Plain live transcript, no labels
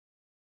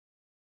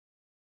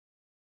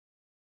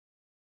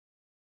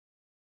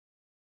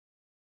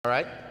All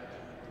right,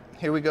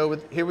 here we go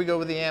with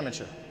the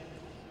amateur.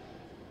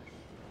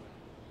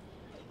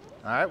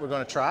 All right, we're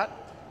going to trot,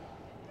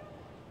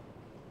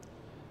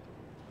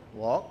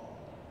 walk.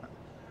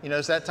 You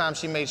notice that time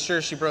she made sure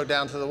she broke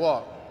down to the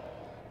walk.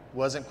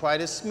 Wasn't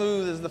quite as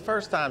smooth as the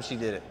first time she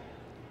did it,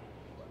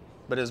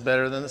 but it was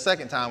better than the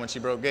second time when she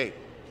broke gait.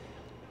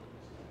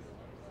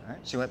 All right,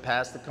 she went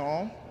past the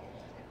comb.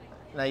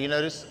 Now you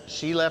notice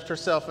she left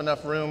herself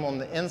enough room on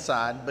the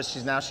inside, but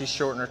she's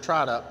shortened her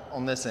trot up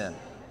on this end.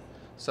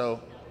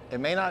 So it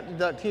may not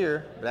deduct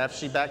here, but after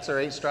she backs her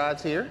 8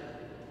 strides here,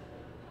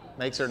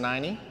 makes her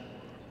 90,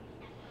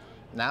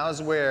 now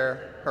is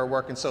where her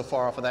working so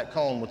far off of that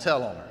cone will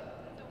tell on her.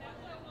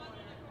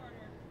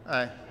 All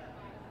right.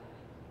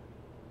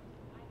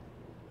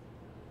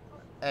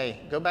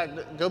 Hey, go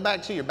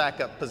back to your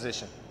backup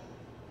position.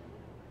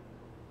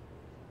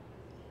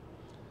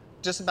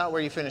 Just about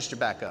where you finished your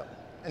backup.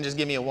 And just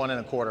give me a 1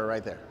 1/4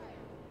 right there.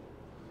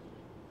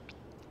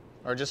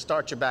 Or just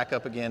start your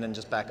backup again and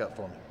just back up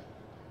for me.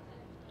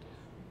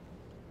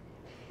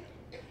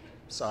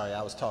 Sorry,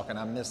 I was talking.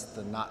 I missed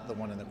the not the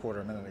 1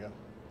 1/4 a minute ago.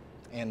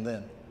 And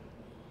then.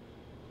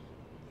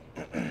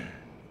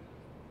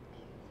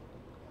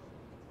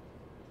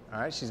 All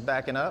right, she's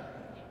backing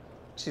up.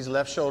 She's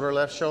left shoulder,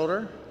 left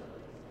shoulder.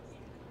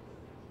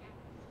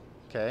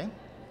 Okay,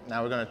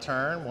 now we're going to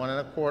turn 1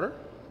 1/4.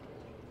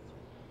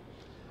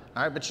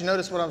 All right, but you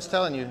notice what I was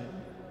telling you.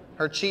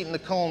 Her cheating the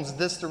cones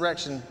this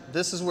direction,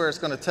 this is where it's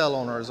going to tell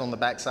on her, is on the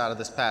back side of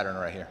this pattern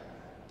right here.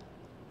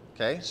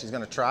 Okay, she's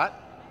going to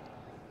trot.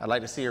 I'd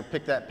like to see her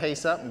pick that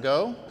pace up and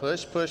go.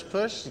 Push, push,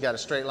 push. She's got a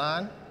straight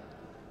line.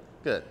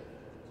 Good.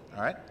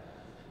 All right.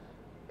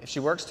 If she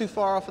works too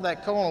far off of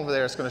that cone over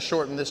there, it's going to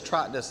shorten this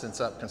trot distance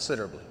up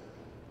considerably.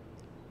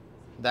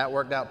 That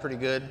worked out pretty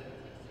good.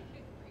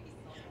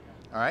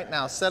 All right,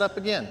 now set up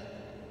again.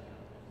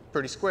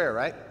 Pretty square,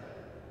 right?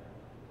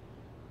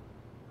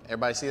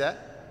 Everybody see that?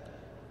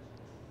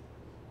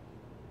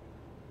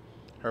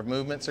 Her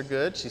movements are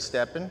good. She's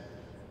stepping.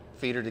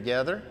 Feet are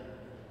together.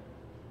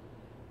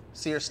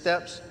 See her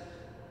steps?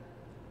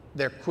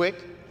 They're quick.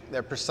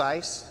 They're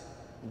precise.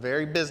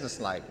 Very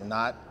businesslike.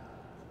 Not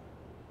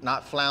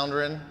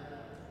floundering.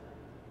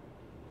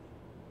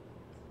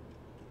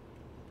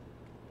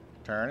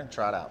 Turn and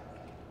trot out.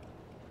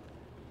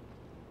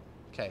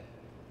 Okay.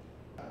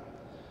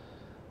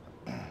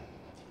 All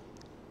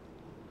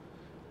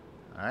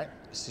right,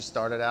 she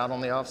started out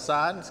on the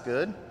offside, it's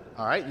good.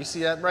 All right, you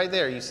see that right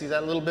there? You see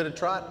that little bit of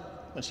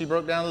trot when she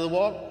broke down to the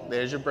walk?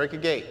 There's your break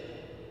of gait.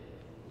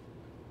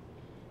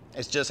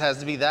 It just has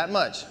to be that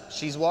much.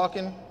 She's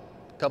walking,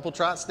 a couple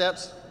trot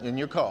steps, and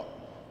you're caught.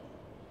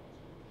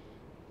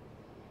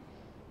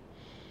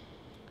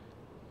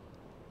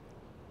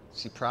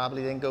 She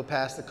probably didn't go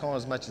past the cone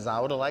as much as I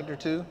would have liked her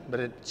to,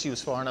 but she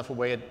was far enough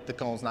away, the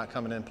cone's not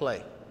coming in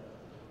play.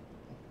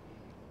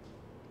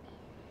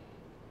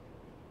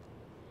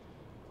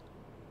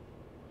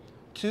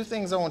 Two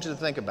things I want you to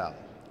think about.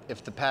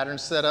 If the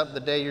pattern's set up the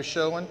day you're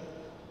showing,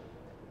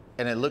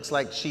 and it looks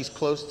like she's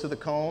close to the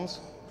cones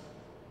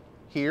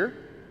here,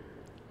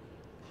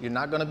 you're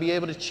not going to be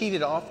able to cheat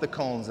it off the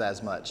cones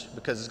as much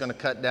because it's going to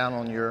cut down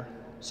on your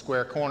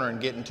square corner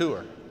and getting to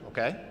her,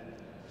 okay?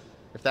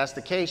 If that's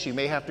the case, you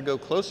may have to go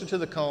closer to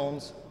the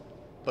cones,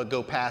 but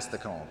go past the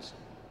cones,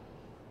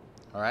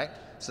 all right?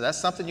 So that's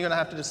something you're going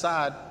to have to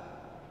decide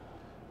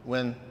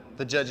when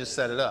the judges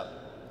set it up.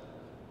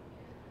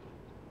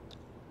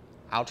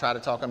 I'll try to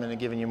talk them into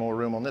giving you more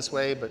room on this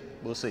way, but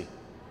we'll see.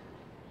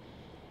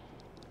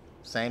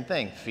 Same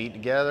thing, feet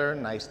together,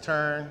 nice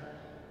turn.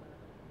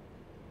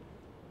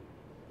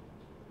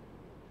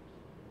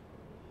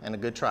 And a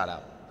good trot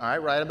out. All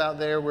right, right about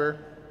there, we're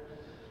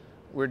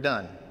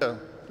done. So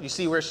you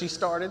see where she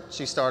started?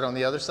 She started on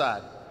the other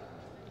side.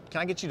 Can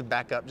I get you to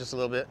back up just a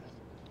little bit?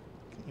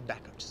 Can you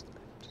back up just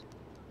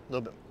a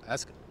little bit?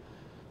 That's good.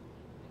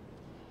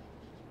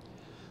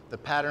 The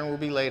pattern will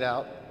be laid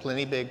out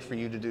plenty big for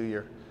you to do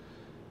your.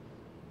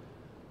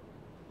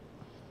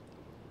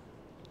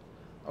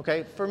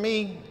 Okay, for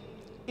me,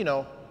 you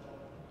know,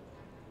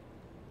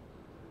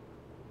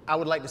 I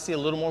would like to see a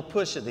little more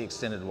push at the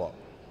extended walk,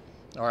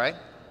 all right?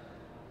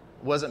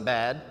 Wasn't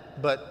bad,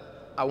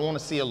 but I want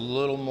to see a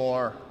little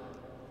more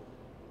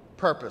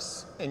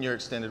purpose in your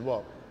extended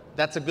walk.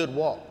 That's a good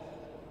walk,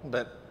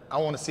 but I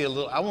want to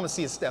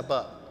see a step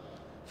up.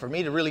 For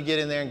me to really get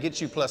in there and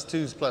get you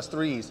 +2s,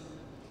 +3s,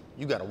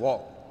 you got to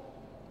walk.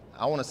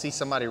 I want to see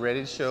somebody ready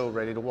to show,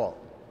 ready to walk.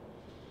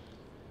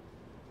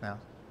 Now,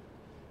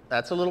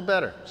 that's a little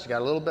better. She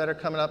got a little better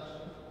coming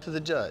up to the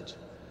judge.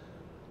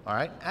 All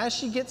right, as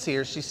she gets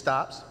here, she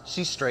stops.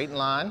 She's straight in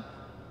line.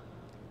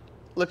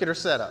 Look at her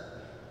setup.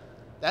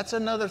 That's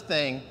another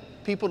thing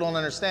people don't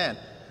understand.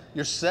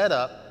 Your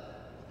setup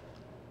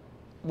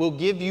will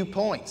give you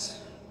points.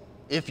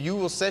 If you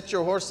will set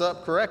your horse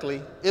up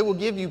correctly, it will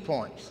give you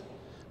points.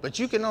 But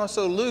you can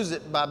also lose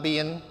it by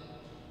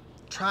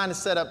trying to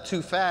set up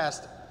too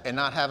fast and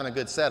not having a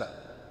good setup.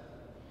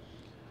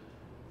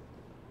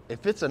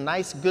 If it's a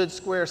nice, good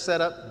square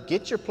setup,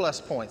 get your plus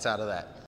points out of that.